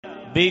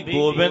ਵੀ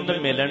ਗੋਬਿੰਦ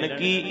ਮਿਲਣ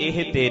ਕੀ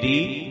ਇਹ ਤੇਰੀ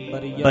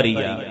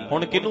ਬਰੀਆ।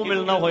 ਹੁਣ ਕਿਹਨੂੰ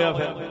ਮਿਲਣਾ ਹੋਇਆ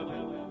ਫਿਰ?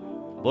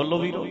 ਬੋਲੋ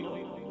ਵੀਰੋ,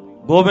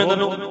 ਗੋਬਿੰਦ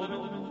ਨੂੰ।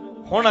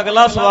 ਹੁਣ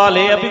ਅਗਲਾ ਸਵਾਲ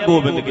ਇਹ ਆ ਵੀ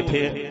ਗੋਬਿੰਦ ਕਿੱਥੇ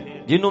ਹੈ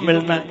ਜਿਹਨੂੰ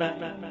ਮਿਲਣਾ ਹੈ?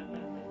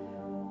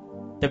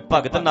 ਤੇ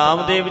ਭਗਤ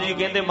ਨਾਮਦੇਵ ਜੀ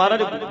ਕਹਿੰਦੇ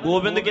ਮਹਾਰਾਜ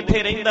ਗੋਬਿੰਦ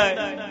ਕਿੱਥੇ ਰਹਿੰਦਾ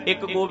ਹੈ?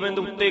 ਇੱਕ ਗੋਬਿੰਦ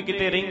ਉੱਤੇ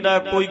ਕਿਤੇ ਰਹਿੰਦਾ,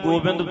 ਕੋਈ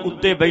ਗੋਬਿੰਦ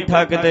ਉੱਤੇ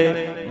ਬੈਠਾ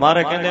ਕਿਤੇ।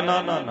 ਮਹਾਰਾਜ ਕਹਿੰਦੇ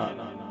ਨਾ ਨਾ ਨਾ,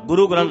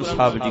 ਗੁਰੂ ਗ੍ਰੰਥ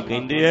ਸਾਹਿਬ ਜੀ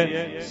ਕਹਿੰਦੇ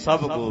ਹੈ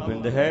ਸਭ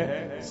ਗੋਬਿੰਦ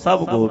ਹੈ,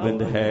 ਸਭ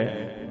ਗੋਬਿੰਦ ਹੈ,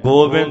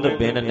 ਗੋਬਿੰਦ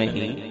ਬਿਨ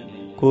ਨਹੀਂ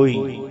ਕੋਈ।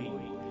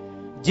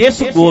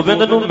 ਜਿਸ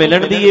ਗੋਬਿੰਦ ਨੂੰ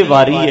ਮਿਲਣ ਦੀ ਇਹ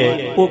ਵਾਰੀ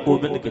ਹੈ ਉਹ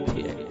ਗੋਬਿੰਦ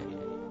ਕਿੱਥੇ ਹੈ?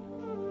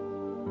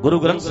 ਗੁਰੂ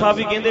ਗ੍ਰੰਥ ਸਾਹਿਬ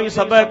ਵੀ ਕਹਿੰਦੇ ਵੀ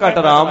ਸਭੈ ਘਟ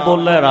ਰਾਮ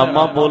ਬੋਲੇ,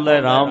 ਰਾਮਾ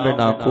ਬੋਲੇ, ਰਾਮ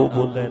ਬਿਨਾ ਕੋ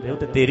ਬੋਲੇ। ਉਹ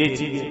ਤੇ ਤੇਰੇ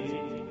ਚ ਹੀ ਹੈ,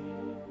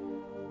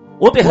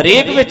 ਉਹ ਤੇ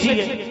ਹਰੇਕ ਵਿੱਚ ਹੀ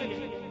ਹੈ,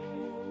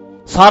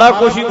 ਸਾਰਾ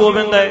ਕੁਝ ਹੀ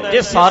ਗੋਬਿੰਦ ਹੈ।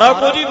 ਜੇ ਸਾਰਾ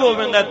ਕੁਝ ਹੀ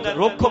ਗੋਬਿੰਦ ਹੈ,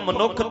 ਰੁੱਖ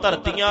ਮਨੁੱਖ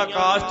ਧਰਤੀਆਂ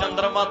ਆਕਾਸ਼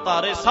ਚੰਦਰਮਾ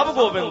ਤਾਰੇ ਸਭ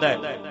ਗੋਬਿੰਦ ਹੈ,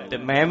 ਤੇ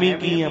ਮੈਂ ਵੀ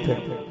ਕੀ ਹਾਂ ਫਿਰ?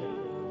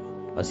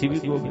 ਅਸੀਂ ਵੀ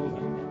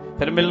ਗੋਬਿੰਦ।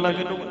 ਫਿਰ ਮਿਲਣਾ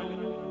ਕਿਹਨੂੰ?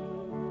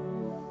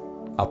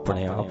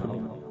 ਆਪਣੇ ਆਪ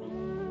ਨੂੰ।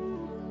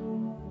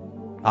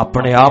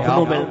 ਆਪਣੇ ਆਪ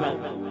ਨੂੰ ਮਿਲਣਾ।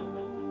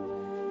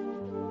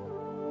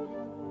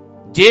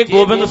 ਜੇ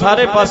ਗੋਬਿੰਦ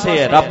ਸਾਰੇ ਪਾਸੇ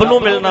ਹੈ, ਰੱਬ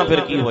ਨੂੰ ਮਿਲਣਾ ਫਿਰ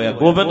ਕੀ ਹੋਇਆ?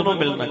 ਗੋਬਿੰਦ ਨੂੰ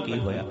ਮਿਲਣਾ ਕੀ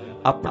ਹੋਇਆ?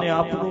 ਆਪਣੇ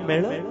ਆਪ ਨੂੰ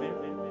ਮਿਲ।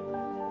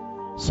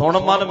 ਸੁਣ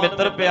ਮਨ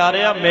ਮਿੱਤਰ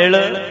ਪਿਆਰਿਆ, ਮਿਲ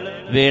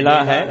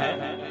ਵੇਲਾ ਹੈ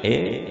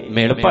ਇਹ।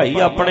 ਮਿਲ ਭਾਈ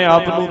ਆਪਣੇ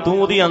ਆਪ ਨੂੰ,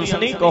 ਤੂੰ ਉਹਦੀ ਅੰਸ਼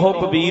ਨਹੀਂ। ਕਹੋ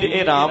ਕਬੀਰ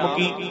ਇਹ ਰਾਮ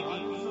ਕੀ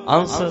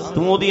ਅੰਸ਼,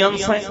 ਤੂੰ ਉਹਦੀ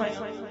ਅੰਸ਼ ਹੈ।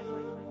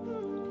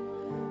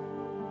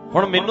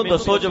 ਹੁਣ ਮੈਨੂੰ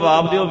ਦੱਸੋ,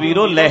 ਜਵਾਬ ਦਿਓ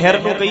ਵੀਰੋ, ਲਹਿਰ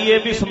ਨੂੰ ਕਹੀਏ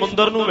ਵੀ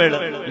ਸਮੁੰਦਰ ਨੂੰ ਮਿਲ,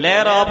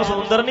 ਲਹਿਰ ਆਪ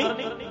ਸਮੁੰਦਰ ਨਹੀਂ?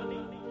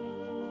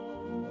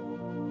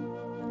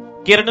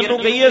 ਕਿਰਨ ਨੂੰ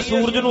ਕਹੀਏ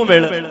ਸੂਰਜ ਨੂੰ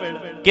ਮਿਲ,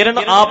 ਕਿਰਨ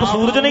ਆਪ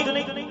ਸੂਰਜ ਨਹੀਂ?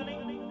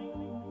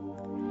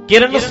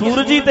 ਕਿਰਨ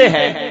ਸੂਰਜ ਹੀ ਤੇ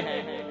ਹੈ,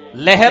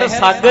 ਲਹਿਰ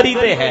ਸਾਗਰ ਹੀ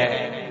ਤੇ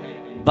ਹੈ,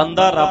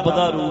 ਬੰਦਾ ਰੱਬ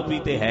ਦਾ ਰੂਪ ਹੀ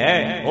ਤੇ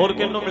ਹੈ। ਹੋਰ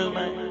ਕਿਹਨੂੰ ਮਿਲਣਾ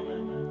ਹੈ?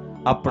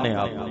 ਆਪਣੇ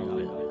ਆਪ ਨੂੰ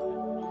ਮਿਲਣਾ।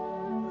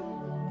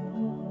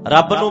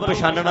 ਰੱਬ ਨੂੰ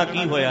ਪਛਾਣਨਾ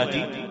ਕੀ ਹੋਇਆ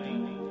ਜੀ?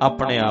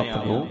 ਆਪਣੇ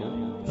ਆਪ ਨੂੰ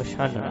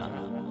ਪਛਾਣਨਾ।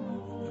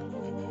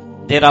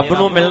 ਜੇ ਰੱਬ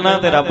ਨੂੰ ਮਿਲਣਾ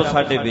ਤੇ ਰੱਬ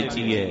ਸਾਡੇ ਵਿੱਚ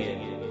ਹੀ ਹੈ।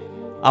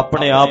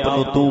 ਆਪਣੇ ਆਪ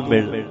ਨੂੰ ਤੂੰ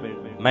ਮਿਲ,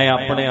 ਮੈਂ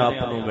ਆਪਣੇ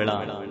ਆਪ ਨੂੰ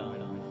ਮਿਲਾਂ।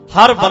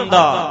 ਹਰ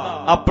ਬੰਦਾ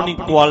ਆਪਣੀ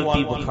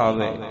ਕੁਆਲਿਟੀ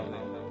ਵਿਖਾਵੇ।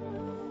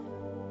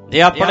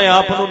 ਜੇ ਆਪਣੇ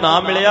ਆਪ ਨੂੰ ਨਾ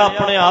ਮਿਲਿਆ,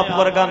 ਆਪਣੇ ਆਪ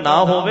ਵਰਗਾ ਨਾ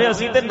ਹੋਵੇ,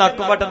 ਅਸੀਂ ਤੇ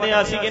ਨੱਕ ਵੱਟਦੇ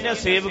ਆ। ਅਸੀਂ ਕਹਿੰਦੇ ਆ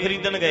ਸੇਬ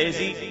ਖਰੀਦਣ ਗਏ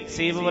ਸੀ,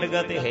 ਸੇਬ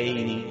ਵਰਗਾ ਤੇ ਹੈ ਹੀ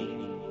ਨਹੀਂ,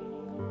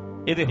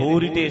 ਇਹ ਤੇ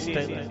ਹੋਰ ਹੀ ਟੇਸਟ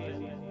ਹੈ।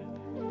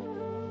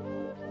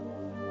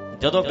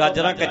 ਜਦੋਂ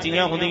ਗਾਜਰਾਂ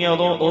ਕੱਚੀਆਂ ਹੁੰਦੀਆਂ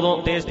ਉਦੋਂ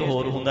ਟੇਸਟ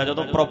ਹੋਰ ਹੁੰਦਾ,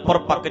 ਜਦੋਂ ਪ੍ਰੋਪਰ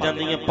ਪੱਕ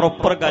ਜਾਂਦੀਆਂ,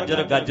 ਪ੍ਰੋਪਰ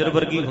ਗਾਜਰ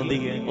ਵਰਗੀ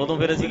ਹੁੰਦੀ ਹੈ, ਉਦੋਂ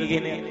ਫਿਰ ਅਸੀਂ ਕੀ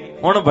ਕਹਿੰਦੇ ਆ?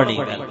 ਹੁਣ ਬਣੀ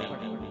ਗੱਲ।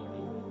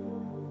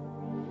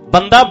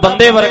 ਬੰਦਾ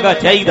ਬੰਦੇ ਵਰਗਾ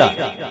ਚਾਹੀਦਾ,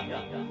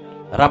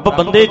 ਰੱਬ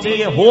ਬੰਦੇ ਚ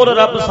ਹੀ ਹੈ। ਹੋਰ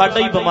ਰੱਬ ਸਾਡਾ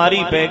ਹੀ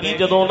ਬਿਮਾਰੀ ਪੈ ਗਈ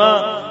ਜਦੋਂ ਨਾ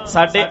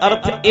ਸਾਡੇ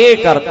ਅਰਥ ਇਹ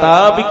ਕਰਤਾ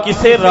ਵੀ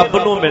ਕਿਸੇ ਰੱਬ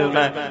ਨੂੰ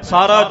ਮਿਲਣਾ ਹੈ।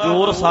 ਸਾਰਾ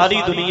ਜ਼ੋਰ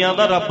ਸਾਰੀ ਦੁਨੀਆ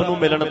ਦਾ ਰੱਬ ਨੂੰ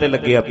ਮਿਲਣ ਤੇ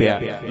ਲੱਗਿਆ ਪਿਆ।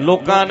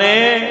 ਲੋਕਾਂ ਨੇ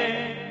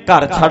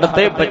ਘਰ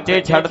ਛੱਡਤੇ, ਬੱਚੇ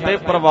ਛੱਡਤੇ,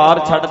 ਪਰਿਵਾਰ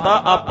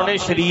ਛੱਡਤਾ, ਆਪਣੇ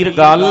ਸਰੀਰ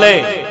ਗਾਲ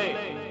ਲਏ।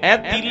 ਇਹ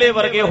ਤੀਲੇ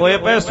ਵਰਗੇ ਹੋਏ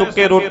ਪਏ,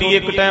 ਸੁੱਕੇ ਰੋਟੀ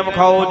ਇੱਕ ਟਾਈਮ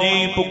ਖਾਓ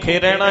ਜੀ, ਭੁੱਖੇ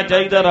ਰਹਿਣਾ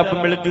ਚਾਹੀਦਾ, ਰੱਬ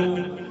ਮਿਲ ਜੂ।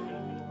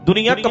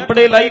 ਦੁਨੀਆ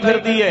ਕੱਪੜੇ ਲਾਈ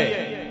ਫਿਰਦੀ ਹੈ,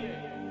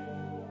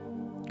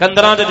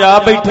 ਕੰਦਰਾਂ 'ਚ ਜਾ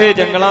ਬੈਠੇ,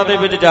 ਜੰਗਲਾਂ ਦੇ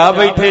ਵਿੱਚ ਜਾ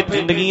ਬੈਠੇ,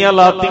 ਜ਼ਿੰਦਗੀਆਂ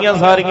ਲਾਤੀਆਂ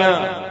ਸਾਰੀਆਂ,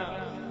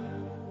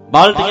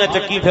 ਬਾਲਟੀਆਂ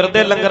ਚੱਕੀ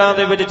ਫਿਰਦੇ ਲੰਗਰਾਂ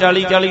ਦੇ ਵਿੱਚ।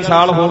 40-40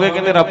 ਸਾਲ ਹੋ ਗਏ,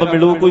 ਕਹਿੰਦੇ ਰੱਬ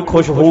ਮਿਲੂ, ਕੋਈ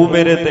ਖੁਸ਼ ਹੋਊ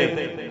ਮੇਰੇ ਤੇ।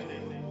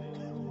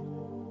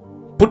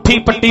 ਪੁੱਠੀ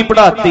ਪੱਟੀ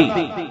ਪੜਾਤੀ।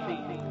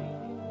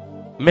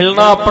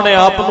 ਮਿਲਣਾ ਆਪਣੇ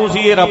ਆਪ ਨੂੰ ਸੀ,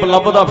 ਇਹ ਰੱਬ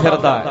ਲੱਭਦਾ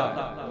ਫਿਰਦਾ ਹੈ।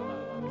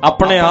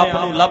 ਆਪਣੇ ਆਪ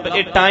ਨੂੰ ਲੱਭ।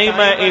 ਇਹ ਟਾਈਮ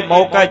ਹੈ, ਇਹ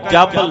ਮੌਕਾ,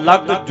 ਜਬ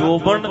ਲਗ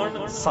ਜੋਬਨ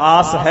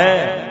ਸਾਸ ਹੈ,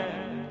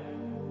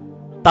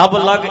 ਤਬ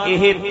ਲਗ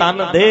ਇਹ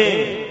ਤਨ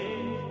ਦੇ।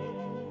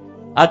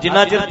 ਆ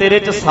ਜਿੰਨਾ ਚਿਰ ਤੇਰੇ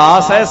ਚ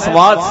ਸਾਸ ਹੈ,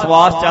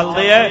 ਸਵਾਸ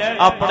ਚੱਲਦੇ ਐ,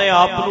 ਆਪਣੇ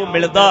ਆਪ ਨੂੰ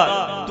ਮਿਲਦਾ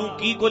ਤੂੰ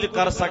ਕੀ ਕੁਝ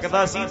ਕਰ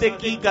ਸਕਦਾ ਸੀ ਤੇ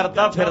ਕੀ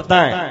ਕਰਦਾ ਫਿਰਦਾ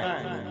ਹੈ।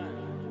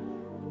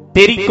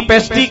 ਤੇਰੀ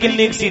ਕਪੈਸਿਟੀ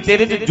ਕਿੰਨੀ ਸੀ,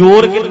 ਤੇਰੇ ਚ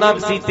ਜ਼ੋਰ ਕਿੰਨਾ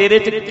ਸੀ, ਤੇਰੇ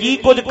ਚ ਕੀ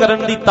ਕੁਝ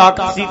ਕਰਨ ਦੀ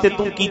ਤਾਕਤ ਸੀ ਤੇ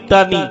ਤੂੰ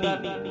ਕੀਤਾ ਨਹੀਂ।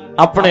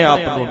 ਆਪਣੇ ਆਪ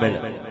ਨੂੰ ਮਿਲ।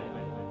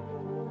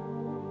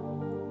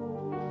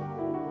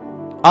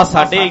 ਆ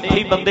ਸਾਡੇ ਇੱਥੇ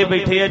ਹੀ ਬੰਦੇ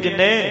ਬੈਠੇ ਆ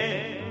ਜਿੰਨੇ,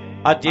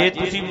 ਆ ਜੇ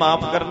ਤੁਸੀਂ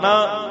ਮਾਫ ਕਰਨਾ,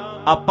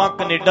 ਆਪਾਂ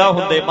ਕੈਨੇਡਾ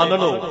ਹੁੰਦੇ, ਮੰਨ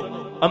ਲਓ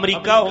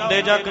ਅਮਰੀਕਾ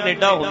ਹੁੰਦੇ ਜਾਂ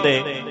ਕੈਨੇਡਾ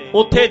ਹੁੰਦੇ,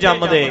 ਉੱਥੇ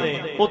ਜੰਮਦੇ,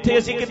 ਉੱਥੇ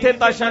ਅਸੀਂ ਕਿੱਥੇ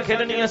ਤਾਸ਼ਾਂ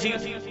ਖੇਡਣੀਆਂ ਸੀ।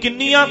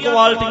 ਕਿੰਨੀਆਂ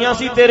ਕੁਆਲਿਟੀਆਂ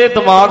ਸੀ ਤੇਰੇ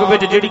ਦਿਮਾਗ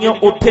ਵਿੱਚ ਜਿਹੜੀਆਂ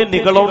ਉੱਥੇ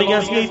ਨਿਕਲ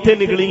ਆਉਣੀਆਂ ਸੀ, ਇੱਥੇ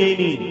ਨਿਕਲੀਆਂ ਹੀ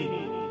ਨਹੀਂ।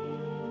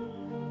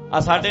 ਆ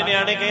ਸਾਡੇ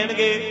ਨਿਆਣੇ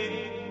ਕਹਿਣਗੇ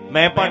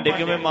ਮੈਂ ਭਾਂਡੇ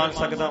ਕਿਵੇਂ ਮਾਂਜ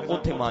ਸਕਦਾ,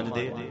 ਉੱਥੇ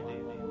ਮਾਂਜਦੇ ਆ।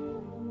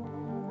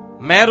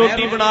 ਮੈਂ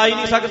ਰੋਟੀ ਬਣਾ ਹੀ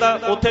ਨਹੀਂ ਸਕਦਾ,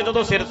 ਉੱਥੇ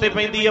ਜਦੋਂ ਸਿਰ ਤੇ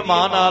ਪੈਂਦੀ ਹੈ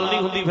ਮਾਂ ਨਾਲ ਨਹੀਂ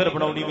ਹੁੰਦੀ, ਫਿਰ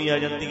ਬਣਾਉਣੀ ਵੀ ਆ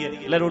ਜਾਂਦੀ ਹੈ।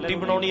 ਲੈ ਰੋਟੀ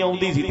ਬਣਾਉਣੀ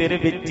ਆਉਂਦੀ ਸੀ, ਤੇਰੇ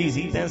ਵਿੱਚ ਹੀ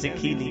ਸੀ, ਤੈਂ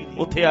ਸਿੱਖੀ ਨਹੀਂ,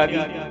 ਉੱਥੇ ਆ ਗਈ।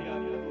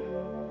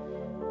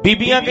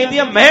 ਬੀਬੀਆਂ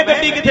ਕਹਿੰਦੀਆਂ ਮੈਂ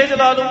ਗੱਡੀ ਕਿੱਥੇ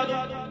ਚਲਾ ਲੂੰ।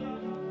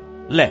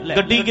 ਲੈ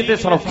ਗੱਡੀ ਕਿਤੇ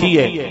ਸੌਖੀ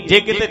ਹੈ, ਜੇ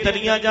ਕਿਤੇ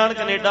ਚਲੀਆਂ ਜਾਣ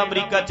ਕੈਨੇਡਾ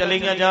ਅਮਰੀਕਾ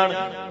ਚਲੀਆਂ ਜਾਣ,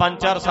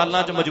 5-4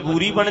 ਸਾਲਾਂ ਚ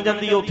ਮਜਬੂਰੀ ਬਣ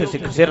ਜਾਂਦੀ ਹੈ, ਉੱਥੇ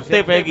ਸਿਰ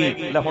ਤੇ ਪੈ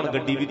ਗਈ। ਲੈ ਹੁਣ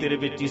ਗੱਡੀ ਵੀ ਤੇਰੇ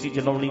ਵਿੱਚ ਹੀ ਸੀ,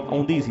 ਚਲਾਉਣੀ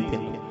ਆਉਂਦੀ ਸੀ,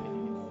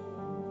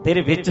 ਤੈਨੂੰ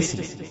ਤੇਰੇ ਵਿੱਚ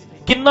ਸੀ।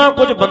 ਕਿੰਨਾ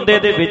ਕੁਝ ਬੰਦੇ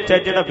ਦੇ ਵਿੱਚ ਹੈ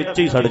ਜਿਹੜਾ ਵਿੱਚ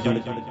ਹੀ ਸੜ ਜੂ।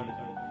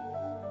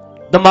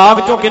 ਦਿਮਾਗ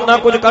ਚੋਂ ਕਿੰਨਾ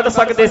ਕੁਝ ਕੱਢ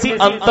ਸਕਦੇ ਸੀ।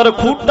 ਅੰਤਰ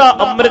ਖੂਟਾ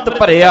ਅੰਮ੍ਰਿਤ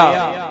ਭਰਿਆ,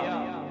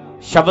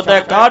 ਸ਼ਬਦ ਹੈ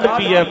ਕਾਢ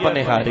ਪੀਏ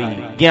ਪਨਿਹਾਰੀ।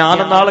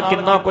 ਗਿਆਨ ਨਾਲ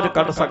ਕਿੰਨਾ ਕੁਝ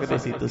ਕੱਢ ਸਕਦੇ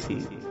ਸੀ ਤੁਸੀਂ।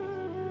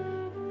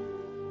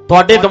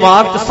 ਤੁਹਾਡੇ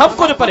ਦਿਮਾਗ 'ਚ ਸਭ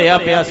ਕੁਝ ਭਰਿਆ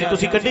ਪਿਆ ਸੀ,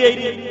 ਤੁਸੀਂ ਕੱਢਿਆ ਹੀ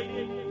ਨਹੀਂ।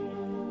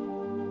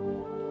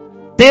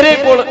 ਤੇਰੇ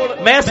ਕੋਲ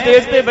ਮੈਂ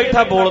ਸਟੇਜ ਤੇ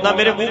ਬੈਠਾ ਬੋਲਦਾ,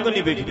 ਮੇਰੇ ਮੂੰਹ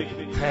ਕੰਨੀ ਵੇਖਦੇ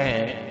ਹੈ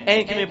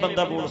ਐ ਕਿਵੇਂ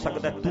ਬੰਦਾ ਬੋਲ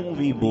ਸਕਦਾ? ਤੂੰ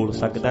ਵੀ ਬੋਲ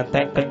ਸਕਦਾ,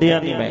 ਤੈਂ ਕੱਢਿਆ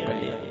ਨਹੀਂ, ਮੈਂ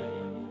ਕੱਢਿਆ।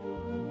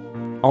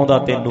 ਆਉਂਦਾ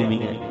ਤੈਨੂੰ ਵੀ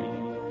ਹੈ,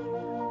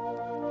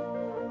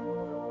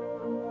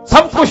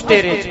 ਸਭ ਕੁਝ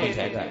ਤੇਰੇ 'ਚ ਹੀ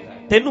ਹੈਗਾ,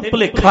 ਤੈਨੂੰ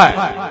ਭੁਲੇਖਾ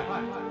ਹੈ।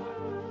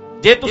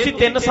 ਜੇ ਤੁਸੀਂ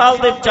 3 ਸਾਲ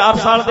ਦੇ 4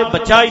 ਸਾਲ ਦੇ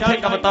ਬੱਚਾ ਇੱਥੇ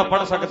ਕਵਿਤਾ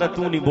ਪੜ੍ਹ ਸਕਦਾ,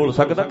 ਤੂੰ ਨਹੀਂ ਬੋਲ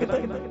ਸਕਦਾ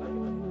ਕਿਤੇ।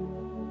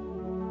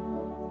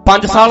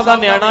 5 ਸਾਲ ਦਾ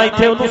ਨਿਆਣਾ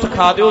ਇੱਥੇ, ਉਹਨੂੰ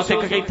ਸਿਖਾ ਦਿਓ,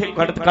 ਸਿੱਖ ਕੇ ਇੱਥੇ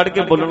ਕੱਢ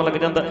ਕੇ ਬੋਲਣ ਲੱਗ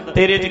ਜਾਂਦਾ।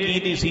 ਤੇਰੇ 'ਚ ਕੀ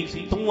ਨਹੀਂ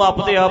ਸੀ? ਤੂੰ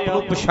ਆਪਦੇ ਆਪ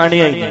ਨੂੰ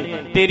ਪਛਾਣਿਆ ਹੀ ਨਹੀਂ।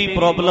 ਤੇਰੀ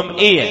ਪ੍ਰੋਬਲਮ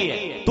ਇਹ ਹੈ,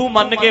 ਤੂੰ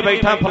ਮੰਨ ਕੇ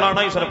ਬੈਠਾ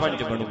ਫਲਾਣਾ ਹੀ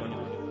ਸਰਪੰਚ ਬਣੂ,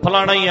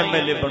 ਫਲਾਣਾ ਹੀ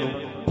MLA ਬਣੂ,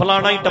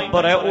 ਫਲਾਣਾ ਹੀ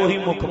ਟੱਬਰ ਹੈ ਉਹੀ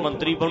ਮੁੱਖ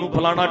ਮੰਤਰੀ ਬਣੂ,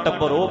 ਫਲਾਣਾ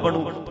ਟੱਬਰ ਉਹ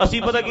ਬਣੂ।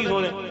 ਅਸੀਂ ਪਤਾ ਕੀ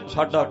ਸੋਚਦੇ,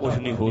 ਸਾਡਾ ਕੁਝ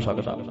ਨਹੀਂ ਹੋ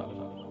ਸਕਦਾ।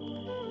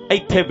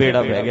 ਇੱਥੇ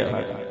ਬੇੜਾ ਬਹਿ ਗਿਆ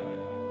ਸਾਡਾ।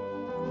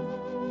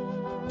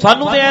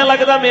 ਸਾਨੂੰ ਤੇ ਐਂ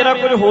ਲੱਗਦਾ ਮੇਰਾ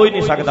ਕੁਝ ਹੋ ਹੀ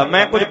ਨਹੀਂ ਸਕਦਾ,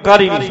 ਮੈਂ ਕੁਝ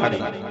ਕਰ ਹੀ ਨਹੀਂ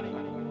ਸਕਦਾ।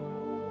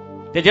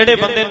 ਤੇ ਜਿਹੜੇ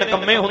ਬੰਦੇ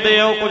ਨਿਕੰਮੇ ਹੁੰਦੇ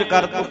ਆ ਉਹ ਕੁਝ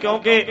ਕਰ ਦੋ,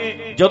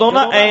 ਕਿਉਂਕਿ ਜਦੋਂ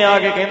ਨਾ ਐ ਆ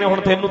ਕੇ ਕਹਿੰਦੇ ਹੁਣ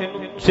ਤੈਨੂੰ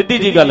ਸਿੱਧੀ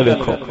ਜੀ ਗੱਲ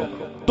ਵੇਖੋ,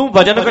 ਤੂੰ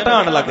ਵਜਨ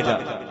ਘਟਾਉਣ ਲੱਗ ਜਾ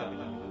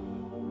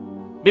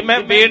ਵੀ ਮੈਂ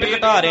weight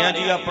ਘਟਾ ਰਿਹਾ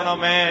ਜੀ ਆਪਣਾ।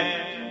 ਮੈਂ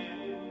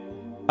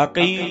ਆ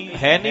ਕਈ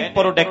ਹੈ ਨਹੀਂ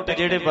ਪ੍ਰੋਡਕਟ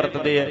ਜਿਹੜੇ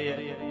ਵਰਤਦੇ ਆ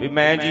ਵੀ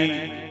ਮੈਂ ਜੀ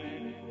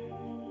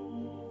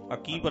ਆ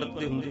ਕੀ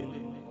ਵਰਤਦੇ ਹੁੰਦੇ,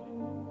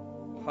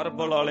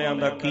 ਹਰਬਲ ਵਾਲਿਆਂ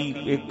ਦਾ ਕੀ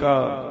ਇੱਕ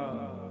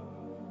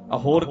ਆ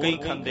ਹੋਰ ਕਈ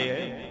ਖਾਂਦੇ ਆ,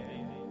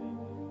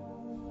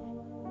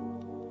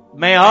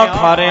 ਮੈਂ ਆਹ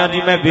ਖਾ ਰਿਹਾ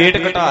ਜੀ, ਮੈਂ weight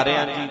ਘਟਾ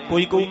ਰਿਹਾ ਜੀ।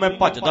 ਕੋਈ ਕਹੂ ਮੈਂ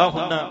ਭੱਜਦਾ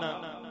ਹੁੰਦਾ,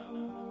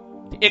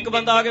 ਇੱਕ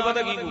ਬੰਦਾ ਆ ਕੇ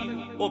ਪਤਾ ਕੀ ਕਹੂ,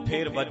 ਉਹ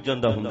ਫੇਰ ਵੱਜ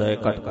ਜਾਂਦਾ ਹੁੰਦਾ ਹੈ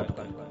ਘਟ ਘਟ।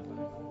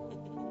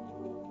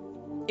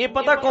 ਇਹ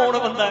ਪਤਾ ਕੌਣ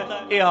ਬੰਦਾ ਹੈ?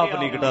 ਇਹ ਆਪ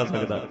ਨਹੀਂ ਘਟਾ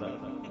ਸਕਦਾ।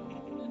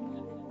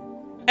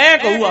 ਐ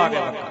ਕਹੂ ਆ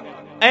ਗਿਆ,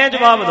 ਐ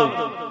ਜਵਾਬ ਦਊ,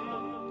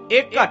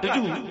 ਇਹ ਘਟ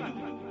ਜੂ,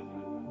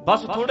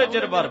 ਬਸ ਥੋੜੇ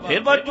ਚਿਰ ਬਾਅਦ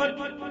ਫੇਰ ਵੱਜ ਜੂ,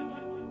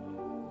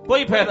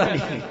 ਕੋਈ ਫਾਇਦਾ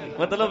ਨਹੀਂ।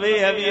 ਮਤਲਬ ਇਹ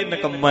ਹੈ ਵੀ ਇਹ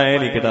ਨਿਕੰਮਾ, ਇਹ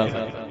ਨਹੀਂ ਘਟਾ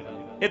ਸਕਦਾ।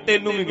 ਇਹ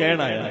ਤੈਨੂੰ ਵੀ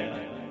ਕਹਿਣ ਆਇਆ।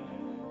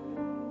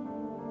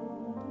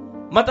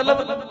 ਮਤਲਬ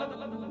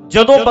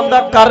ਜਦੋਂ ਬੰਦਾ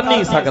ਕਰ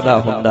ਨਹੀਂ ਸਕਦਾ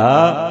ਹੁੰਦਾ,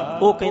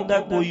 ਉਹ ਕਹਿੰਦਾ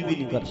ਕੋਈ ਵੀ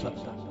ਨਹੀਂ ਕਰ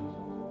ਸਕਦਾ,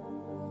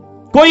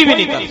 ਕੋਈ ਵੀ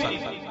ਨਹੀਂ ਕਰ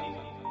ਸਕਦਾ।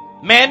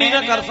 ਮੈਂ ਨਹੀਂ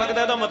ਨਾ ਕਰ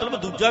ਸਕਦਾ ਇਹਦਾ ਮਤਲਬ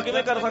ਦੂਜਾ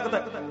ਕਿਵੇਂ ਕਰ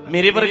ਸਕਦਾ?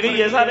 ਮੇਰੇ ਵਰਗੇ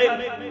ਹੀ ਹੈ ਸਾਰੇ।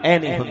 ਐ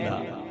ਨਹੀਂ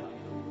ਹੁੰਦਾ,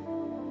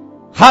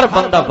 ਹਰ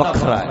ਬੰਦਾ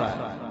ਵੱਖਰਾ ਹੈ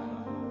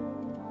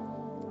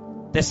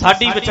ਤੇ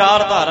ਸਾਡੀ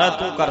ਵਿਚਾਰਧਾਰਾ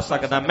ਤੂੰ ਕਰ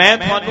ਸਕਦਾ। ਮੈਂ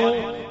ਤੁਹਾਨੂੰ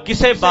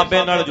ਕਿਸੇ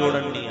ਬਾਬੇ ਨਾਲ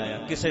ਜੋੜਨ ਨਹੀਂ ਆਇਆ,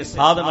 ਕਿਸੇ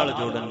ਸਾਧ ਨਾਲ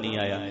ਜੋੜਨ ਨਹੀਂ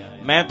ਆਇਆ।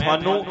 ਮੈਂ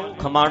ਤੁਹਾਨੂੰ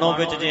ਖਮਾਣੋਂ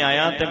ਵਿੱਚ ਜੇ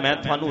ਆਇਆ ਤੇ ਮੈਂ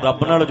ਤੁਹਾਨੂੰ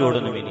ਰੱਬ ਨਾਲ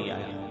ਜੋੜਨ ਵੀ ਨਹੀਂ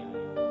ਆਇਆ।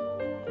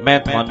 ਮੈਂ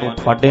ਤੁਹਾਨੂੰ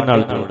ਤੁਹਾਡੇ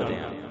ਨਾਲ ਜੋੜ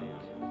ਰਿਹਾ,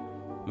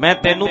 ਮੈਂ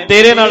ਤੈਨੂੰ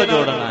ਤੇਰੇ ਨਾਲ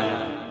ਜੋੜਨ ਆਇਆ।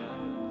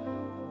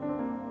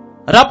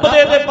 ਰੱਬ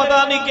ਦੇ ਤੇ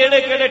ਪਤਾ ਨਹੀਂ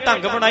ਕਿਹੜੇ ਕਿਹੜੇ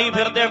ਢੰਗ ਬਣਾਈ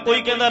ਫਿਰਦੇ ਆ।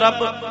 ਕੋਈ ਕਹਿੰਦਾ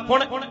ਰੱਬ,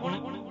 ਹੁਣ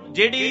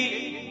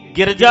ਜਿਹੜੀ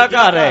ਗਿਰਜਾ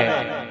ਘਰ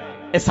ਹੈ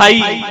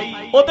ਈਸਾਈ,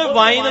 ਉਹ ਤੇ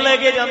ਵਾਈਨ ਲੈ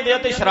ਕੇ ਜਾਂਦੇ ਆ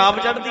ਤੇ ਸ਼ਰਾਬ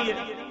ਚੜ੍ਹਦੀ ਹੈ।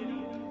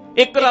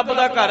 ਇੱਕ ਰੱਬ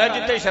ਦਾ ਘਰ ਹੈ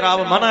ਜਿੱਥੇ ਸ਼ਰਾਬ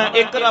ਮਨਾ,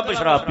 ਇੱਕ ਰੱਬ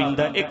ਸ਼ਰਾਬ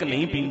ਪੀਂਦਾ, ਇੱਕ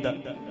ਨਹੀਂ ਪੀਂਦਾ।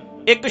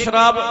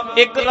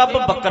 ਇੱਕ ਰੱਬ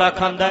ਬੱਕਰਾ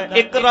ਖਾਂਦਾ,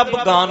 ਇੱਕ ਰੱਬ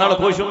ਗਾਂ ਨਾਲ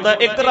ਖੁਸ਼ ਹੁੰਦਾ,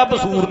 ਇੱਕ ਰੱਬ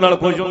ਸੂਰ ਨਾਲ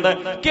ਖੁਸ਼ ਹੁੰਦਾ।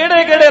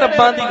 ਕਿਹੜੇ ਕਿਹੜੇ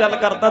ਰੱਬਾਂ ਦੀ ਗੱਲ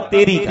ਕਰਦਾ?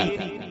 ਤੇਰੀ ਗੱਲ,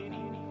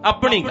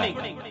 ਆਪਣੀ ਗੱਲ।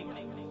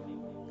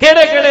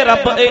 ਕਿਹੜੇ ਕਿਹੜੇ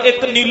ਰੱਬ?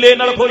 ਇੱਕ ਨੀਲੇ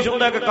ਨਾਲ ਖੁਸ਼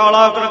ਹੁੰਦਾ, ਇੱਕ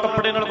ਕਾਲਾ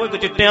ਕੱਪੜੇ ਨਾਲ, ਕੋਈ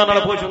ਚਿੱਟਿਆਂ ਨਾਲ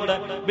ਖੁਸ਼ ਹੁੰਦਾ।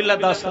 ਬਿੱਲਾ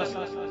ਦੱਸ,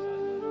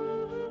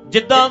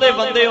 ਜਿੱਦਾਂ ਦੇ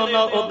ਬੰਦੇ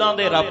ਉਦਾਂ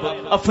ਦੇ ਰੱਬ।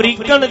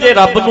 ਅਫਰੀਕਨ ਜੇ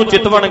ਰੱਬ ਨੂੰ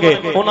ਚਿਤਵਣਗੇ,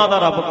 ਉਹਨਾਂ ਦਾ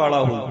ਰੱਬ ਕਾਲਾ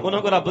ਹੋਊ।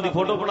 ਉਹਨਾਂ ਕੋਲ ਰੱਬ ਦੀ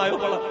ਫੋਟੋ ਬਣਾਇਓ,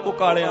 ਉਹ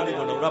ਕਾਲਿਆਂ ਦੀ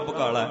ਬਣਾਓ, ਰੱਬ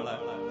ਕਾਲਾ ਹੈ।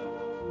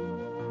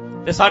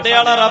 ਤੇ ਸਾਡੇ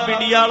ਵਾਲਾ ਰੱਬ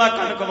ਇੰਡੀਆ ਵਾਲਾ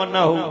ਕਣਕ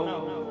ਮੰਨਾ ਹੋਊ।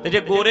 ਤੇ ਜੇ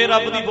ਗੋਰੇ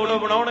ਰੱਬ ਦੀ ਫੋਟੋ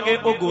ਬਣਾਉਣਗੇ,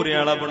 ਉਹ ਗੋਰਿਆਂ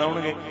ਵਾਲਾ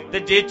ਬਣਾਉਣਗੇ। ਤੇ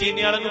ਜੇ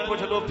ਚੀਨੀ ਵਾਲੇ ਨੂੰ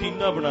ਪੁੱਛ ਲਓ,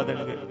 ਫੀਨਾ ਬਣਾ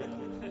ਦੇਣਗੇ।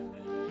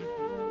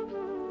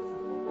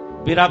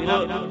 ਵੀ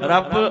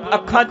ਰੱਬ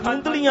ਅੱਖਾਂ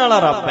ਚੁੰਦਲੀਆਂ ਵਾਲਾ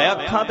ਰੱਬ ਹੈ,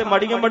 ਅੱਖਾਂ ਤੇ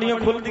ਮਾੜੀਆਂ ਮਾੜੀਆਂ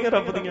ਖੁੱਲਦੀਆਂ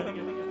ਰੱਬ ਦੀਆਂ।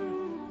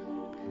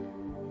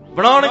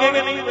 ਬਣਾਉਣਗੇ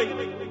ਕਿ ਨਹੀਂ ਬਈ?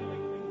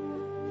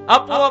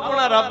 ਆਪੋ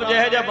ਆਪਣਾ ਰੱਬ,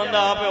 ਜਿਹੋ ਜਿਹਾ ਬੰਦਾ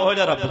ਆਪ ਉਹੋ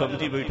ਜਿਹਾ ਰੱਬ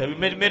ਸਮਝੀ ਬੈਠਾ ਵੀ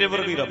ਮੇਰੇ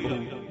ਵਰਗਾ ਹੀ ਰੱਬ ਹੋਊ।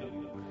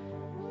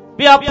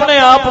 ਵੀ ਆਪਣੇ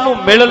ਆਪ ਨੂੰ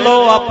ਮਿਲ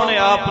ਲਓ, ਆਪਣੇ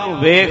ਆਪ ਨੂੰ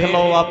ਵੇਖ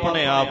ਲਓ,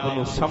 ਆਪਣੇ ਆਪ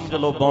ਨੂੰ ਸਮਝ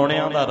ਲਓ।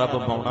 ਬੌਣਿਆਂ ਦਾ ਰੱਬ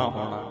ਬੌਣਾ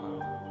ਹੋਣਾ,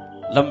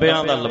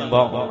 ਲੰਬਿਆਂ ਦਾ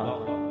ਲੰਬਾ ਹੋਣਾ।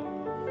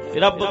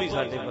 ਰੱਬ ਵੀ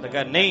ਸਾਡੇ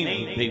ਵਰਗਾ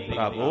ਨਹੀਂ ਵੀ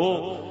ਭਰਾਵੋ,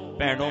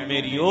 ਭੈਣੋ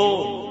ਮੇਰੀਓ।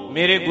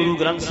 ਮੇਰੇ ਗੁਰੂ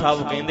ਗ੍ਰੰਥ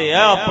ਸਾਹਿਬ ਕਹਿੰਦੇ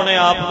ਆ, ਆਪਣੇ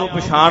ਆਪ ਨੂੰ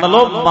ਪਛਾਣ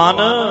ਲਓ। ਮਨ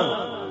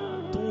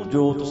ਤੂੰ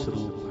ਜੋਤ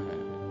ਸਰੂਪ ਹੈ,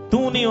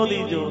 ਤੂੰ ਨਹੀਂ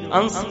ਉਹਦੀ ਜੋਤ,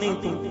 ਅੰਸ਼ ਨਹੀਂ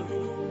ਤੂੰ।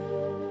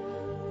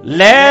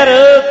 ਲਹਿਰ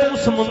ਤੂੰ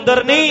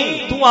ਸਮੁੰਦਰ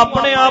ਨਹੀਂ, ਤੂੰ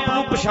ਆਪਣੇ ਆਪ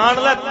ਨੂੰ ਪਛਾਣ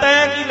ਲੈ।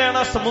 ਤੈਂ ਕੀ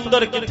ਲੈਣਾ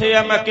ਸਮੁੰਦਰ ਕਿੱਥੇ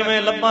ਆ, ਮੈਂ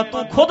ਕਿਵੇਂ ਲੱਭਾਂ?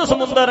 ਤੂੰ ਖੁਦ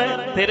ਸਮੁੰਦਰ ਹੈ,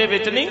 ਤੇਰੇ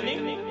ਵਿੱਚ ਨਹੀਂ।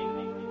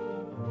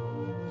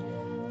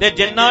 ਤੇ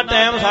ਜਿੰਨਾ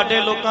ਟਾਈਮ ਸਾਡੇ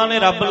ਲੋਕਾਂ ਨੇ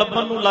ਰੱਬ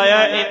ਲੱਭਣ ਨੂੰ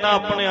ਲਾਇਆ, ਇੰਨਾ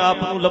ਆਪਣੇ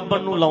ਆਪ ਨੂੰ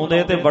ਲੱਭਣ ਨੂੰ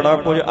ਲਾਉਂਦੇ ਤੇ ਬੜਾ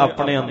ਕੁਝ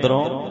ਆਪਣੇ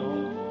ਅੰਦਰੋਂ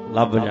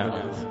ਲੱਭ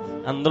ਜਾਣਾ,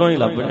 ਅੰਦਰੋਂ ਹੀ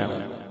ਲੱਭ ਜਾਣਾ।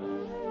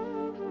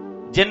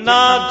 ਜਿੰਨਾ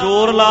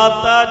ਜ਼ੋਰ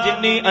ਲਾਤਾ,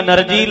 ਜਿੰਨੀ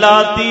એનર્ਜੀ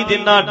ਲਾਤੀ,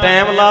 ਜਿੰਨਾ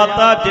ਟਾਈਮ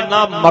ਲਾਤਾ,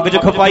 ਜਿੰਨਾ ਮਗਜ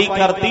ਖਪਾਈ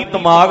ਕਰਤੀ,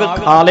 ਦਿਮਾਗ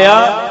ਖਾ ਲਿਆ,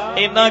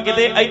 ਇੰਨਾ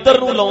ਕਿਤੇ ਇੱਧਰ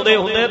ਨੂੰ ਲਾਉਂਦੇ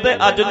ਹੁੰਦੇ ਤੇ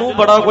ਅੱਜ ਨੂੰ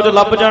ਬੜਾ ਕੁਝ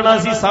ਲੱਭ ਜਾਣਾ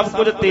ਸੀ। ਸਭ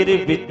ਕੁਝ ਤੇਰੇ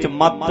ਵਿੱਚ,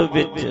 ਮੱਤ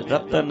ਵਿੱਚ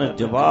ਰਤਨ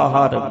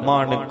ਜਵਾਹਰ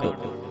ਮਾਣਕ,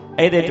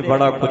 ਇਹਦੇ ਚ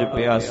ਬੜਾ ਕੁਝ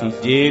ਪਿਆ ਸੀ।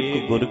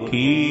 ਜੇ ਗੁਰ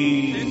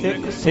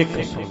ਕੀ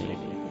ਸਿੱਖ ਸੁਣੀ,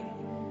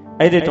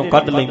 ਇਹਦੇ ਚੋਂ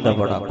ਕੱਢ ਲੈਂਦਾ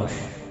ਬੜਾ ਕੁਝ,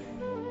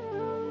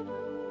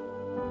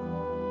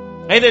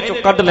 ਇਹਦੇ ਚੋਂ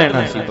ਕੱਢ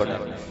ਲੈਣਾ ਸੀ ਬੜਾ।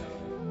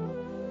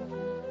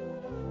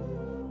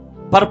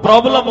 ਪਰ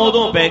ਪ੍ਰੋਬਲਮ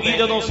ਉਦੋਂ ਪੈ ਗਈ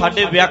ਜਦੋਂ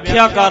ਸਾਡੇ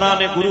ਵਿਆਖਿਆਕਾਰਾਂ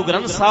ਨੇ ਗੁਰੂ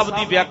ਗ੍ਰੰਥ ਸਾਹਿਬ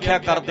ਦੀ ਵਿਆਖਿਆ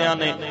ਕਰਦਿਆਂ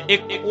ਨੇ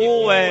ਇੱਕ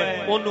ਉਹ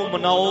ਹੈ, ਉਹਨੂੰ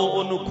ਮਨਾਓ,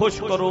 ਉਹਨੂੰ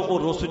ਖੁਸ਼ ਕਰੋ, ਉਹ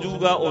ਰੁੱਸ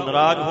ਜੂਗਾ, ਉਹ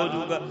ਨਾਰਾਜ਼ ਹੋ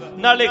ਜੂਗਾ।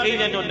 ਨਾਲੇ ਕਹੀ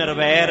ਜਾਂਦੇ ਉਹ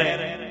ਨਿਰਵੈਰ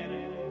ਹੈ,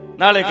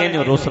 ਨਾਲੇ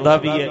ਕਹਿੰਦੇ ਰੁੱਸਦਾ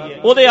ਵੀ ਹੈ।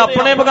 ਉਹਦੇ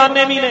ਆਪਣੇ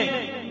ਬਗਾਨੇ ਵੀ ਨੇ,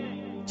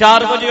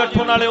 4 ਵਜੇ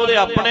ਉੱਠਣ ਵਾਲੇ ਉਹਦੇ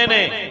ਆਪਣੇ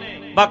ਨੇ,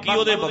 ਬਾਕੀ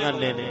ਉਹਦੇ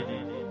ਬਗਾਨੇ ਨੇ।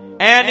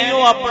 ਐ ਨਹੀਂ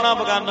ਉਹ ਆਪਣਾ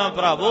ਬਗਾਨਾ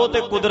ਭਰਾਵੋ, ਤੇ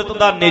ਕੁਦਰਤ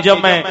ਦਾ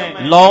ਨਿਯਮ ਹੈ,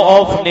 ਲਾਅ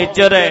ਆਫ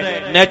ਨੇਚਰ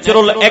ਹੈ,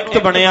 ਨੈਚੁਰਲ ਐਕਟ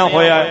ਬਣਿਆ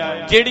ਹੋਇਆ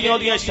ਹੈ। ਜਿਹੜੀਆਂ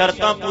ਉਹਦੀਆਂ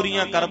ਸ਼ਰਤਾਂ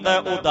ਪੂਰੀਆਂ ਕਰਦਾ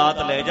ਉਹ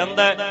ਦਾਤ ਲੈ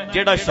ਜਾਂਦਾ,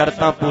 ਜਿਹੜਾ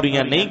ਸ਼ਰਤਾਂ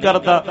ਪੂਰੀਆਂ ਨਹੀਂ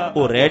ਕਰਦਾ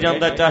ਉਹ ਰਹਿ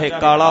ਜਾਂਦਾ, ਚਾਹੇ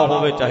ਕਾਲਾ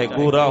ਹੋਵੇ, ਚਾਹੇ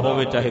ਗੋਰਾ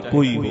ਹੋਵੇ, ਚਾਹੇ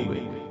ਕੋਈ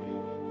ਹੋਵੇ।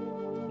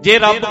 ਜੇ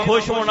ਰੱਬ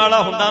ਖੁਸ਼ ਹੋਣ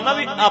ਵਾਲਾ ਹੁੰਦਾ ਨਾ,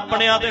 ਵੀ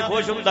ਆਪਣਿਆਂ ਤੇ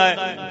ਖੁਸ਼ ਹੁੰਦਾ ਹੈ,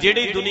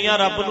 ਜਿਹੜੀ ਦੁਨੀਆ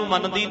ਰੱਬ ਨੂੰ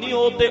ਮੰਨਦੀ ਨਹੀਂ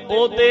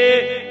ਉਹ ਤੇ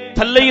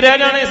ਥੱਲੇ ਹੀ ਰਹਿ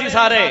ਜਾਣੇ ਸੀ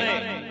ਸਾਰੇ।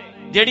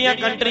 ਜਿਹੜੀਆਂ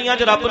ਕੰਟਰੀਆਂ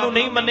 'ਚ ਰੱਬ ਨੂੰ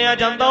ਨਹੀਂ ਮੰਨਿਆ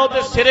ਜਾਂਦਾ ਉਹ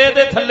ਤੇ ਸਿਰੇ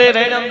ਦੇ ਥੱਲੇ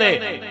ਰਹਿ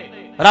ਜਾਂਦੇ।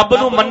 ਰੱਬ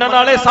ਨੂੰ ਮੰਨਣ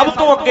ਵਾਲੇ ਸਭ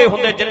ਤੋਂ ਅੱਗੇ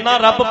ਹੁੰਦੇ। ਜਿੰਨਾ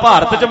ਰੱਬ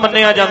ਭਾਰਤ 'ਚ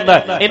ਮੰਨਿਆ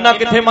ਜਾਂਦਾ ਇੰਨਾ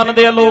ਕਿੱਥੇ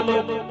ਮੰਨਦੇ ਆ ਲੋਕ।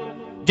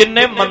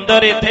 ਜਿੰਨੇ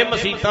ਮੰਦਿਰ ਇੱਥੇ,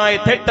 ਮਸੀਤਾਂ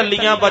ਇੱਥੇ,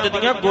 ਟੱਲੀਆਂ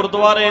ਵੱਜਦੀਆਂ,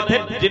 ਗੁਰਦੁਆਰੇ ਇੱਥੇ,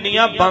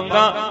 ਜਿੰਨੀਆਂ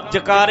ਬਾਂਗਾਂ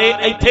ਜਕਾਰੇ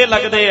ਇੱਥੇ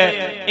ਲੱਗਦੇ ਐ,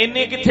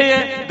 ਇੰਨੇ ਕਿੱਥੇ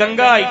ਐ?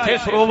 ਗੰਗਾ ਇੱਥੇ,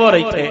 ਸਰੋਵਰ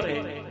ਇੱਥੇ।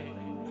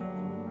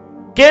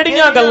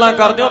 ਕਿਹੜੀਆਂ ਗੱਲਾਂ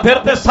ਕਰਦੇ ਹੋ? ਫਿਰ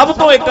ਤੇ ਸਭ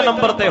ਤੋਂ 1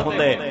 ਨੰਬਰ ਤੇ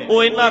ਹੁੰਦੇ।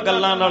 ਉਹ ਇਹਨਾਂ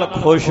ਗੱਲਾਂ ਨਾਲ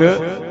ਖੁਸ਼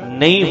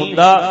ਨਹੀਂ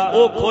ਹੁੰਦਾ।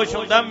 ਉਹ ਖੁਸ਼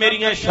ਹੁੰਦਾ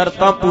ਮੇਰੀਆਂ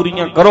ਸ਼ਰਤਾਂ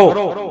ਪੂਰੀਆਂ ਕਰੋ।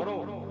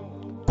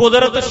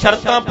 ਕੁਦਰਤ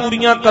ਸ਼ਰਤਾਂ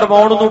ਪੂਰੀਆਂ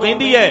ਕਰਵਾਉਣ ਨੂੰ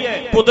ਕਹਿੰਦੀ ਹੈ।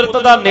 ਕੁਦਰਤ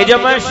ਦਾ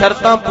ਨਿਯਮ ਹੈ,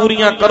 ਸ਼ਰਤਾਂ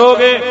ਪੂਰੀਆਂ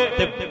ਕਰੋਗੇ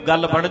ਤੇ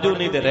ਗੱਲ ਬਣ ਜੂ,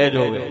 ਨਹੀਂ ਤੇ ਰਹਿ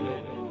ਜਾਓਗੇ।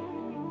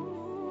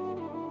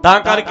 ਤਾਂ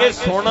ਕਰਕੇ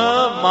ਸੁਣ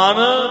ਮਨ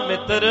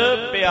ਮਿੱਤਰ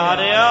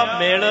ਪਿਆਰਿਆ,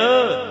 ਮਿਲ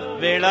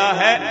ਵੇਲਾ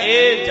ਹੈ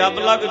ਇਹ, ਜਬ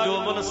ਲਗ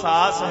ਜੋਬਨ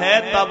ਸਾਸ ਹੈ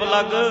ਤਬ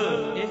ਲਗ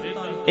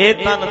ਇਹ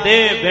ਤਨ ਦੇ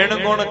ਬਿਨ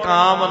ਗੁਣ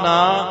ਕਾਮ ਨਾ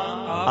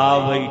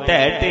ਆਵਈ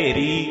ਢਹਿ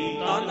ਢੇਰੀ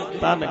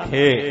ਤਨ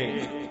ਖੇ।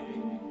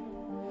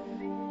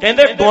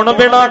 ਕਹਿੰਦੇ ਗੁਣ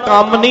ਬਿਨਾ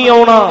ਕੰਮ ਨਹੀਂ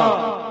ਆਉਣਾ।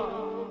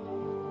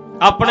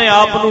 ਆਪਣੇ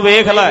ਆਪ ਨੂੰ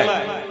ਵੇਖ ਲੈ।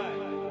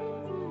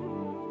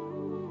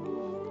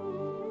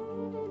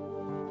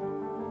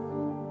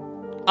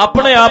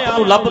 ਆਪਣੇ ਆਪ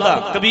ਨੂੰ ਲੱਭਦਾ।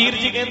 ਕਬੀਰ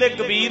ਜੀ ਕਹਿੰਦੇ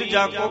ਕਬੀਰ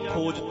ਜਾ ਕੋ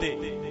ਖੋਜਤੇ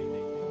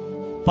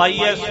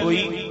ਪਾਈਐ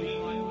ਸੋਈ,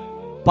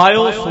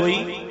 ਪਾਇਓ ਸੋਈ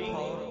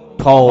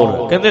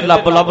ਠੌਰ। ਕਹਿੰਦੇ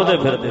ਲੱਭਦੇ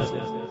ਫਿਰਦੇ ਸੀ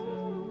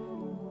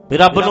ਵੀ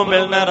ਰੱਬ ਨੂੰ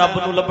ਮਿਲਣਾ, ਰੱਬ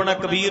ਨੂੰ ਲੱਭਣਾ।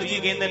 ਕਬੀਰ ਜੀ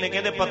ਕਹਿੰਦੇ ਨੇ,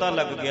 ਕਹਿੰਦੇ ਪਤਾ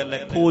ਲੱਗ ਗਿਆ, ਲੈ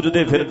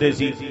ਖੋਜਦੇ ਫਿਰਦੇ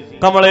ਸੀ,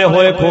 ਕਮਲੇ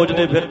ਹੋਏ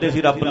ਖੋਜਦੇ ਫਿਰਦੇ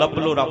ਸੀ, ਰੱਬ ਲੱਭ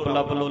ਲੋ, ਰੱਬ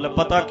ਲੱਭ ਲੋ। ਲੈ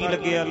ਪਤਾ ਕੀ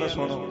ਲੱਗਿਆ? ਲੈ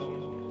ਸੁਣੋ।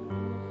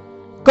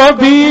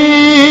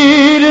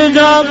 ਕਬੀਰ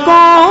ਜਾ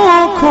ਕੋ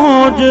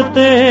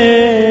ਖੋਜਤੇ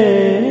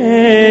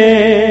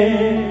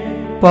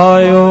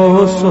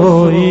ਪਾਇਓ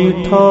ਸੋਈ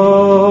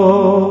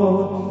ਠੌਰ,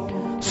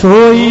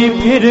 ਸੋਈ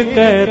ਫਿਰ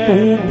ਕਹਿ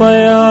ਤੂੰ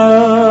ਪਿਆ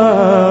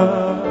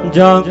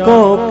ਜਾ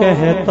ਕੋ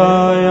ਕਹਿਤਾ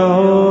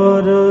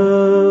ਔਰ।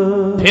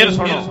 ਫਿਰ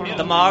ਸੁਣੋ,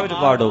 ਦਿਮਾਗ 'ਚ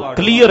ਪਾੜੋ,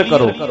 ਕਲੀਅਰ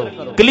ਕਰੋ।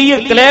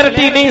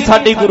 ਕਲੈਰਿਟੀ ਨਹੀਂ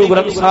ਸਾਡੀ ਗੁਰੂ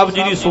ਗ੍ਰੰਥ ਸਾਹਿਬ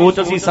ਜੀ ਦੀ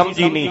ਸੋਚ ਅਸੀਂ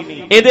ਸਮਝੀ ਨਹੀਂ।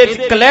 ਇਹਦੇ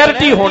 'ਚ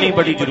ਕਲੈਰਿਟੀ ਹੋਣੀ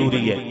ਬੜੀ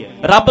ਜ਼ਰੂਰੀ ਹੈ।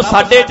 ਰੱਬ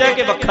ਸਾਡੇ 'ਚ ਹੈ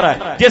ਕਿ ਵੱਖਰਾ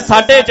ਹੈ? ਜੇ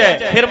ਸਾਡੇ 'ਚ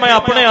ਹੈ ਫਿਰ ਮੈਂ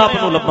ਆਪਣੇ ਆਪ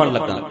ਨੂੰ ਲੱਭਣ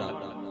ਲੱਗਾ।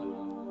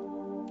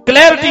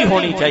 ਕਲੈਰਿਟੀ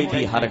ਹੋਣੀ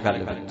ਚਾਹੀਦੀ ਹਰ ਗੱਲ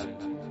ਵਿੱਚ,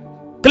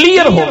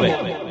 ਕਲੀਅਰ ਹੋਵੇ।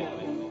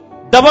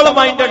 ਡਬਲ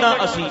ਮਾਈਂਡਡ ਆ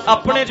ਅਸੀਂ,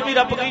 ਆਪਣੇ 'ਚ ਵੀ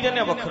ਰੱਬ ਕਹੀ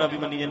ਜਾਂਦੇ, ਵੱਖਰਾ ਵੀ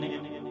ਮੰਨੀ ਜਾਂਦੇ।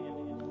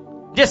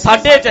 ਜੇ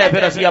ਸਾਡੇ 'ਚ ਹੈ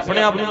ਫਿਰ ਅਸੀਂ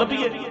ਆਪਣੇ ਆਪ ਨੂੰ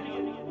ਲੱਭੀਏ।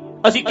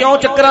 ਅਸੀਂ ਕਿਉਂ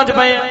ਚੱਕਰਾਂ 'ਚ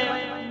ਪਏ ਆ?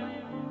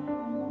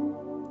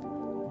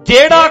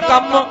 ਜਿਹੜਾ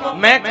ਕੰਮ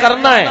ਮੈਂ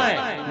ਕਰਨਾ ਹੈ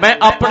ਮੈਂ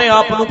ਆਪਣੇ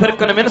ਆਪ ਨੂੰ ਫਿਰ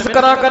ਕਨਵਿੰਸ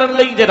ਕਰਾਂ ਕਰਨ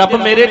ਲਈ। ਜੇ ਰੱਬ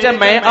ਮੇਰੇ 'ਚ ਹੈ,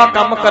 ਮੈਂ ਆਹ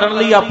ਕੰਮ ਕਰਨ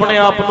ਲਈ ਆਪਣੇ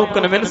ਆਪ ਨੂੰ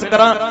ਕਨਵਿੰਸ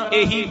ਕਰਾਂ।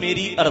 ਇਹੀ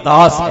ਮੇਰੀ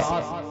ਅਰਦਾਸ ਹੈ।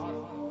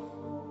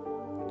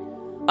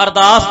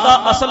 ਅਰਦਾਸ ਦਾ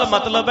ਅਸਲ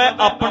ਮਤਲਬ ਹੈ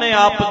ਆਪਣੇ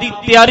ਆਪ ਦੀ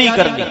ਤਿਆਰੀ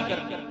ਕਰਨੀ,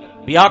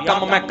 ਵੀ ਆਹ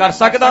ਕੰਮ ਮੈਂ ਕਰ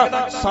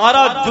ਸਕਦਾ।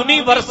 ਸਾਰਾ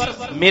ਯੂਨੀਵਰਸ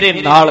ਮੇਰੇ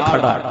ਨਾਲ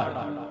ਖੜਾ,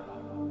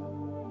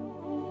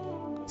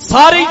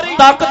 ਸਾਰੀ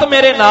ਤਾਕਤ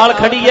ਮੇਰੇ ਨਾਲ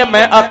ਖੜੀ ਹੈ,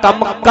 ਮੈਂ ਆਹ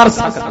ਕੰਮ ਕਰ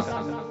ਸਕਦਾ।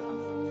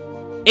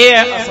 ਇਹ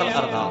ਹੈ ਅਸਲ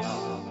ਅਰਦਾਸ।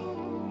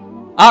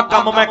 ਆਹ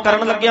ਕੰਮ ਮੈਂ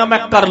ਕਰਨ ਲੱਗਿਆ, ਮੈਂ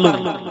ਕਰ ਲੂੰ।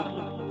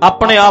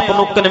 ਆਪਣੇ ਆਪ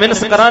ਨੂੰ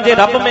ਕਨਵਿੰਸ ਕਰਾਂ। ਜੇ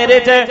ਰੱਬ ਮੇਰੇ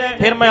 'ਚ ਹੈ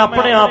ਫਿਰ ਮੈਂ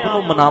ਆਪਣੇ ਆਪ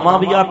ਨੂੰ ਮਨਾਵਾਂ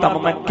ਵੀ ਆਹ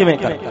ਕੰਮ ਮੈਂ ਕਿਵੇਂ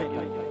ਕਰਾਂ।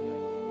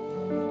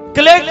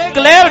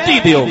 ਕਲੈਰਿਟੀ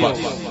ਦਿਓ, ਬਸ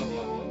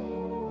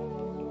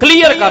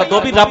ਕਲੀਅਰ ਕਰ ਦੋ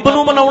ਵੀ ਰੱਬ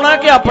ਨੂੰ ਮਨਾਉਣਾ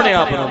ਕਿ ਆਪਣੇ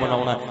ਆਪ ਨੂੰ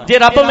ਮਨਾਉਣਾ। ਜੇ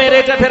ਰੱਬ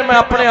ਮੇਰੇ 'ਚ ਹੈ ਫਿਰ ਮੈਂ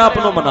ਆਪਣੇ ਆਪ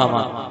ਨੂੰ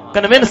ਮਨਾਵਾਂ,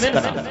 ਕਨਵਿੰਸ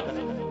ਕਰਾਂ।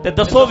 ਤੇ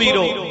ਦੱਸੋ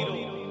ਵੀਰੋ,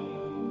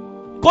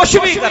 ਕੁਛ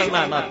ਵੀ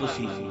ਕਰਨਾ ਨਾ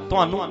ਤੁਸੀਂ,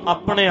 ਤੁਹਾਨੂੰ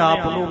ਆਪਣੇ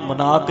ਆਪ ਨੂੰ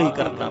ਮਨਾ ਕੇ ਹੀ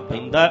ਕਰਨਾ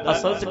ਪੈਂਦਾ।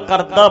 ਅਸਲ 'ਚ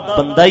ਕਰਦਾ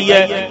ਬੰਦਾ ਹੀ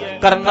ਹੈ,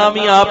 ਕਰਨਾ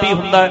ਵੀ ਆਪ ਹੀ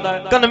ਹੁੰਦਾ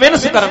ਹੈ।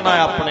 ਕਨਵਿੰਸ ਕਰਨਾ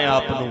ਹੈ ਆਪਣੇ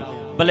ਆਪ ਨੂੰ।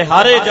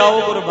 ਬਲਿਹਾਰੇ ਜਾਓ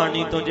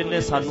ਗੁਰਬਾਣੀ ਤੋਂ,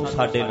 ਜਿੰਨੇ ਸਾਨੂੰ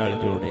ਸਾਡੇ ਨਾਲ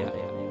ਜੋੜਿਆ,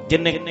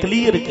 ਜਿੰਨੇ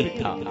ਕਲੀਅਰ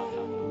ਕੀਤਾ।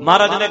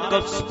 ਮਹਾਰਾਜ ਨੇ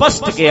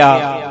ਸਪਸ਼ਟ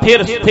ਕਿਹਾ।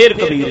 ਫਿਰ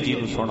ਕਬੀਰ ਜੀ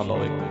ਨੂੰ ਸੁਣ ਲਓ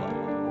ਇੱਕ ਵਾਰ।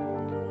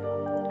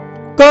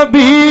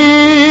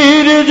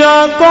 ਕਬੀਰ ਜਾ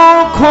ਕੋ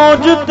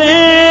ਖੋਜਤੇ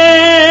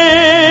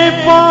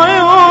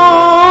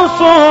ਪਾਇਓ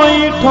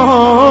ਸੋਈ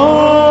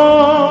ਠੌਰ,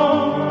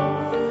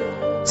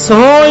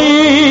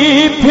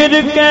 ਸੋਈ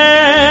ਫਿਰ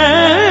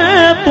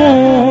ਕਹਿ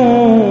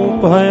ਤੂੰ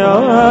ਭਇਆ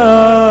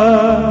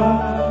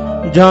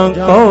ਜਾਂ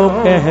ਕੋ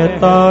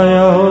ਕਹਿਤਾ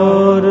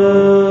ਔਰ।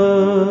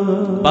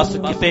 ਬਸ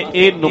ਕਿਤੇ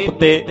ਇਹ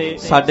ਨੁਕਤੇ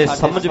ਸਾਡੇ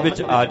ਸਮਝ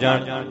ਵਿੱਚ ਆ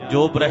ਜਾਣ।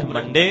 ਜੋ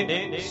ਬ੍ਰਹਮੰਡੇ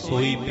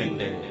ਸੋਈ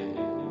ਪਿੰਡੇ,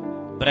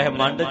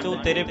 ਬ੍ਰਹਿਮੰਡ ਚੋਂ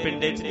ਤੇਰੇ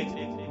ਪਿੰਡੇ ਚ ਨਹੀਂ।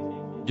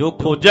 ਜੋ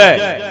ਖੋਜਾ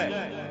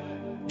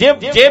ਜੇ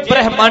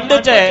ਬ੍ਰਹਿਮੰਡ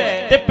ਚ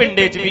ਹੈ ਤੇ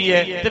ਪਿੰਡੇ ਚ ਵੀ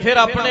ਹੈ, ਤੇ ਫਿਰ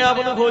ਆਪਣੇ ਆਪ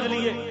ਨੂੰ ਖੋਜ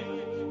ਲਈਏ।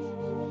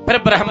 ਫਿਰ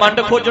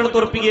ਬ੍ਰਹਿਮੰਡ ਖੋਜਣ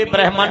ਤੁਰ ਪਈਏ,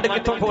 ਬ੍ਰਹਿਮੰਡ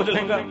ਕਿੱਥੋਂ ਖੋਜ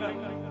ਲੇਗਾ?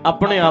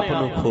 ਆਪਣੇ ਆਪ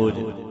ਨੂੰ ਖੋਜ।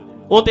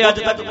 ਉਹ ਤੇ ਅੱਜ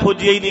ਤੱਕ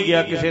ਖੋਜਿਆ ਹੀ ਨਹੀਂ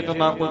ਗਿਆ ਕਿਸੇ ਤੋਂ,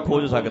 ਨਾ ਕੋਈ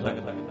ਖੋਜ ਸਕਦਾ।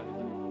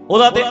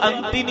 ਉਹਦਾ ਤੇ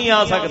ਅੰਤ ਹੀ ਨਹੀਂ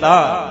ਆ ਸਕਦਾ।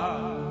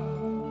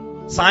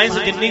 ਸਾਇੰਸ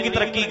ਜਿੰਨੀ ਕੀ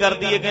ਤਰੱਕੀ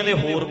ਕਰਦੀ ਹੈ, ਕਹਿੰਦੇ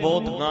ਹੋਰ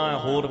ਬਹੁਤ ਗਾਂ,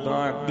 ਹੋਰ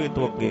ਗਾਂ, ਅੱਗੇ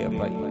ਤੋਂ ਅੱਗੇ ਆ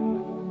ਭਾਈ।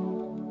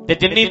 ਤੇ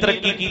ਜਿੰਨੀ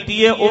ਤਰੱਕੀ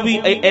ਕੀਤੀ ਹੈ ਉਹ ਵੀ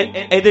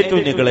ਇਹਦੇ ਚੋਂ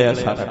ਹੀ ਨਿਕਲਿਆ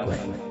ਸਾਰਾ ਕੁਝ।